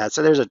 all that.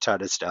 So there's a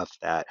ton of stuff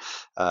that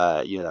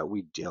that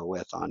we deal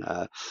with on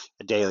a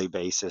daily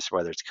basis,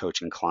 whether it's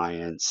coaching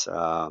clients.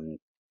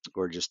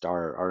 Or just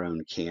our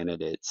own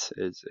candidates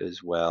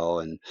as well.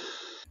 And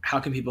How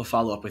can people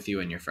follow up with you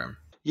and your firm?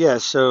 yeah,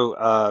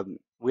 so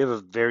we have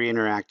a very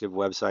interactive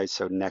website,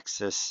 so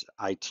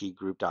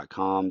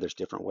nexusitgroup.com. There's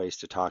different ways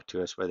to talk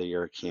to us, whether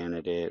you're a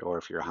candidate or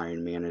if you're a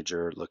hiring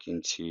manager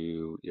looking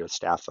to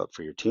staff up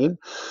for your team.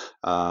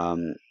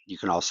 You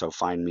can also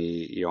find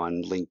me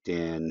on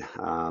LinkedIn.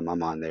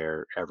 I'm on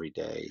there every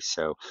day.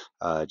 So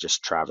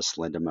just Travis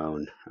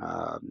Lindemone.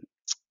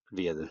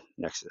 Via the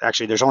next,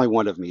 actually, there's only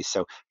one of me.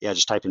 So yeah,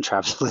 just type in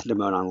Travis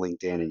Lindemone on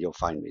LinkedIn and you'll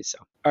find me. So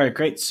All right,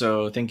 great.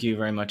 So thank you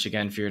very much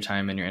again for your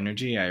time and your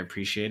energy. I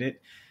appreciate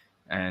it.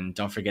 And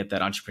don't forget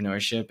that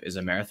entrepreneurship is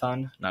a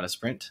marathon, not a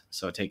sprint.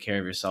 So take care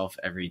of yourself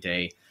every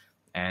day.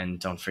 And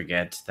don't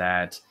forget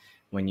that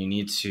when you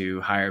need to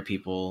hire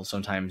people,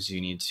 sometimes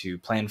you need to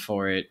plan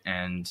for it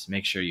and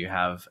make sure you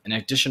have an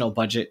additional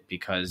budget,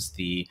 because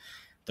the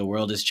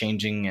world is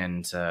changing,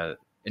 and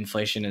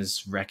inflation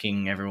is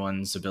wrecking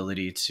everyone's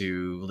ability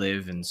to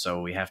live. And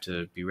so we have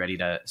to be ready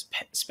to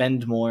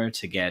spend more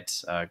to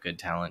get good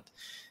talent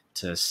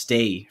to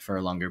stay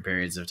for longer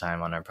periods of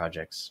time on our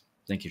projects.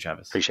 Thank you,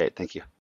 Travis. appreciate it. Thank you.